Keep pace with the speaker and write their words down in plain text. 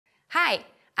Hi,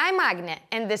 I'm Agne,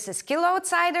 and this is Kilo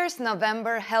Outsider's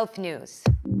November Health News.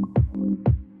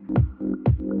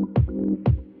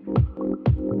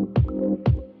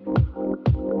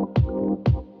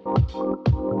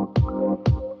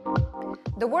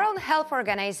 The World Health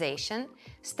Organization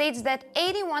states that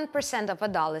 81% of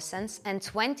adolescents and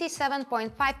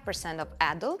 27.5% of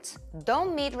adults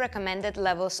don't meet recommended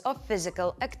levels of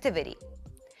physical activity.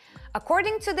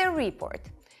 According to their report,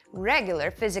 regular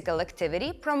physical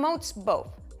activity promotes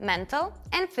both mental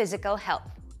and physical health.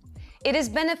 It is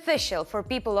beneficial for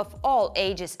people of all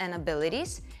ages and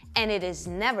abilities, and it is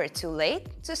never too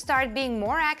late to start being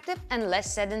more active and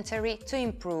less sedentary to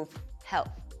improve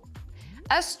health.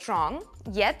 A strong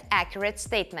yet accurate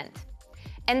statement.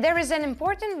 And there is an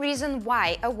important reason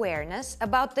why awareness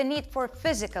about the need for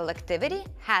physical activity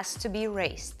has to be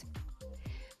raised.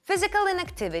 Physical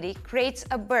inactivity creates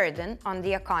a burden on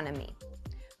the economy.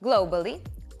 Globally,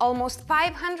 almost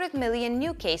 500 million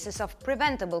new cases of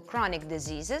preventable chronic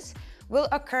diseases will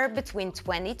occur between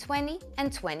 2020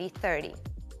 and 2030.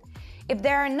 If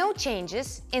there are no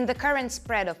changes in the current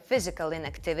spread of physical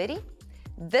inactivity,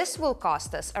 this will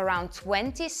cost us around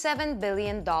 $27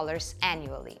 billion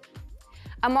annually.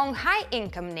 Among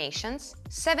high-income nations,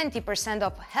 70%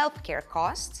 of healthcare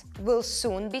costs will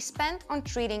soon be spent on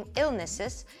treating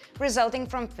illnesses resulting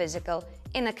from physical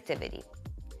inactivity.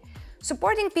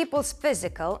 Supporting people's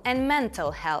physical and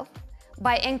mental health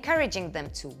by encouraging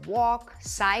them to walk,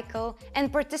 cycle,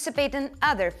 and participate in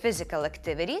other physical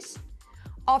activities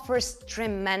offers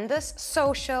tremendous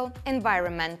social,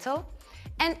 environmental,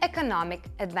 and economic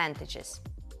advantages.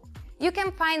 You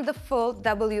can find the full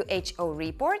WHO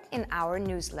report in our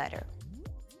newsletter.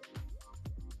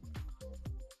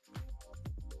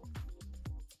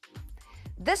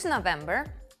 This November,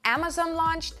 Amazon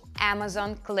launched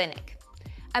Amazon Clinic,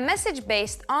 a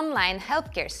message-based online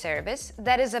healthcare service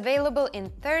that is available in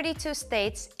 32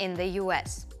 states in the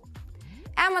US.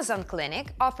 Amazon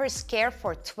Clinic offers care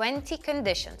for 20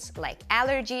 conditions like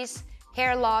allergies,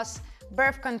 hair loss,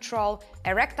 birth control,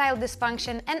 erectile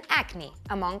dysfunction, and acne,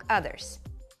 among others.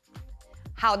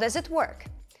 How does it work?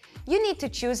 You need to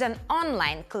choose an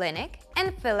online clinic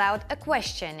and fill out a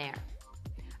questionnaire.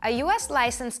 A US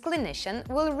licensed clinician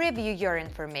will review your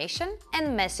information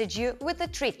and message you with a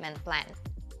treatment plan.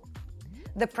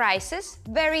 The prices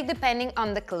vary depending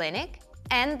on the clinic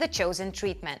and the chosen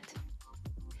treatment.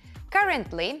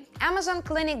 Currently, Amazon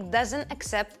Clinic doesn't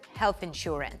accept health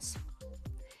insurance.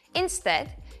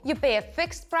 Instead, you pay a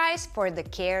fixed price for the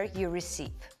care you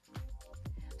receive.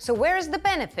 So where is the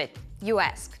benefit, you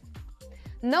ask?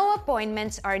 No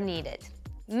appointments are needed.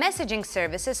 Messaging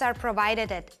services are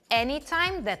provided at any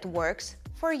time that works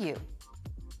for you.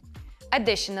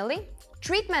 Additionally,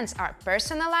 treatments are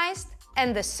personalized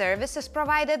and the service is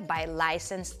provided by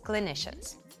licensed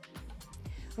clinicians.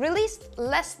 Released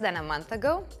less than a month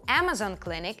ago, Amazon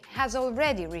Clinic has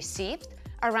already received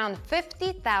around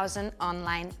 50,000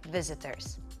 online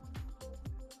visitors.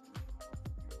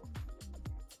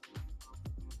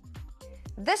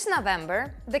 This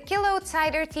November, the Kilo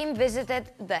Outsider team visited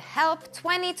the Health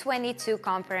 2022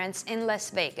 conference in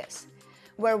Las Vegas,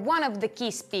 where one of the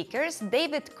key speakers,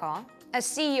 David Koh, a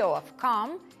CEO of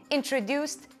Calm,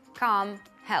 introduced Calm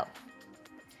Health.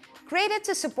 Created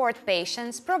to support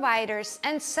patients, providers,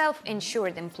 and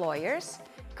self-insured employers,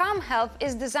 Calm Health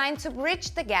is designed to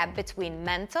bridge the gap between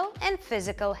mental and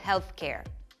physical health care.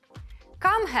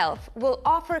 Calm Health will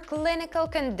offer clinical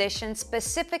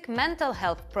condition-specific mental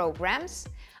health programs,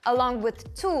 along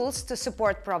with tools to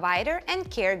support provider and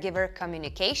caregiver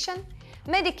communication,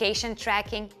 medication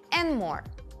tracking, and more.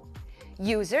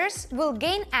 Users will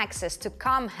gain access to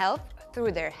Calm Health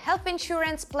through their health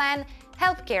insurance plan,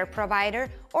 healthcare provider,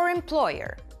 or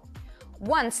employer.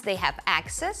 Once they have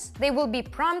access, they will be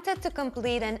prompted to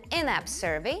complete an in-app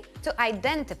survey to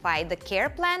identify the care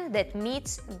plan that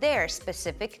meets their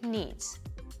specific needs.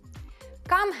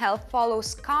 Calm Health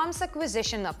follows Calm's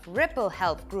acquisition of Ripple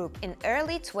Health Group in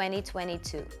early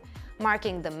 2022,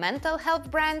 marking the mental health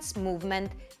brand's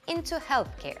movement into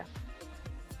healthcare.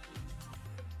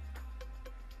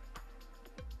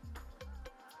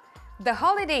 The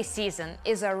holiday season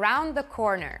is around the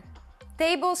corner.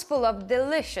 Tables full of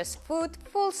delicious food,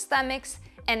 full stomachs,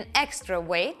 and extra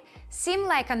weight seem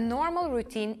like a normal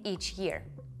routine each year.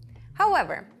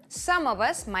 However, some of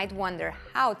us might wonder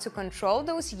how to control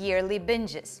those yearly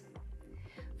binges.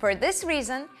 For this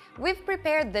reason, we've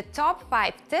prepared the top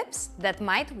 5 tips that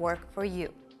might work for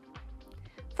you.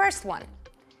 First one,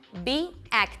 be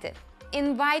active.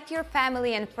 Invite your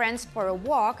family and friends for a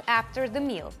walk after the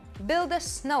meal. Build a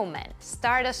snowman,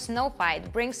 start a snow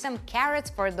fight, bring some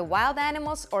carrots for the wild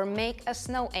animals, or make a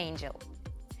snow angel.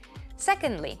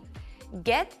 Secondly,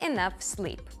 get enough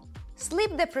sleep.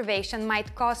 Sleep deprivation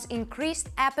might cause increased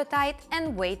appetite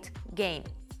and weight gain.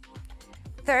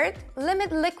 Third,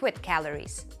 limit liquid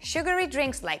calories. Sugary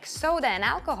drinks like soda and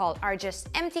alcohol are just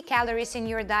empty calories in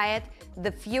your diet.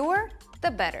 The fewer,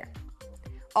 the better.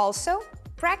 Also,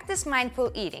 practice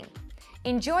mindful eating.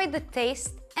 Enjoy the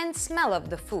taste and smell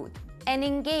of the food and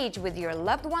engage with your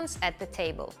loved ones at the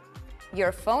table.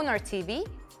 Your phone or TV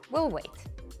will wait.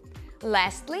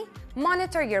 Lastly,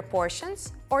 monitor your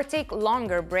portions or take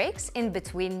longer breaks in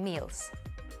between meals.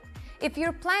 If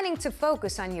you're planning to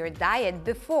focus on your diet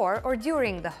before or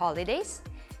during the holidays,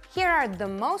 here are the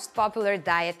most popular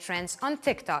diet trends on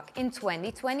TikTok in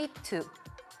 2022.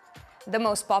 The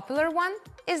most popular one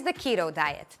is the keto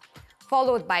diet,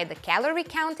 followed by the calorie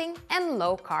counting and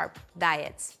low-carb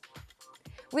diets.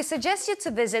 We suggest you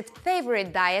to visit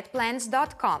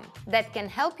favoritedietplans.com that can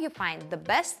help you find the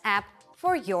best app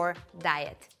for your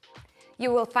diet.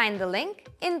 You will find the link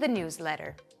in the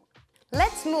newsletter.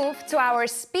 Let's move to our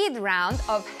speed round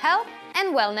of health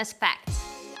and wellness facts.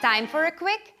 Time for a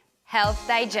quick Health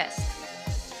Digest.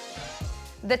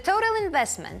 The total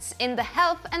investments in the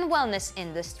health and wellness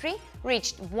industry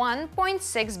reached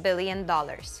 $1.6 billion.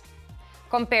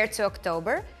 Compared to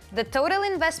October, the total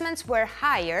investments were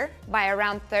higher by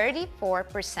around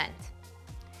 34%.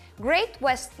 Great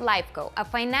West Lifeco, a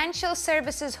financial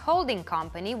services holding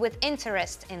company with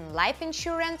interest in life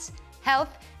insurance,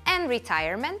 health, and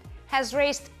retirement, has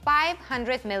raised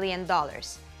 $500 million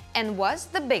and was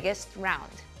the biggest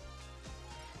round.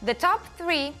 The top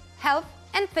 3 health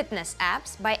and fitness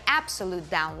apps by absolute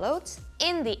downloads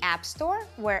in the App Store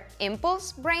were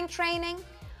Impulse Brain Training,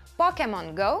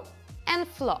 Pokemon Go, and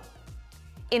Flow.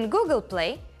 In Google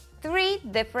Play, 3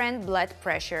 different blood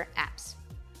pressure apps.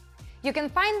 You can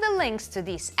find the links to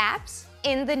these apps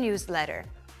in the newsletter.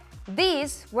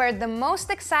 These were the most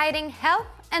exciting health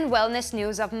and wellness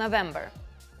news of November.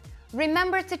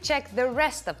 Remember to check the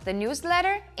rest of the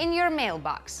newsletter in your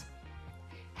mailbox.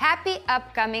 Happy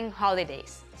upcoming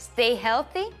holidays! Stay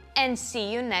healthy and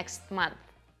see you next month!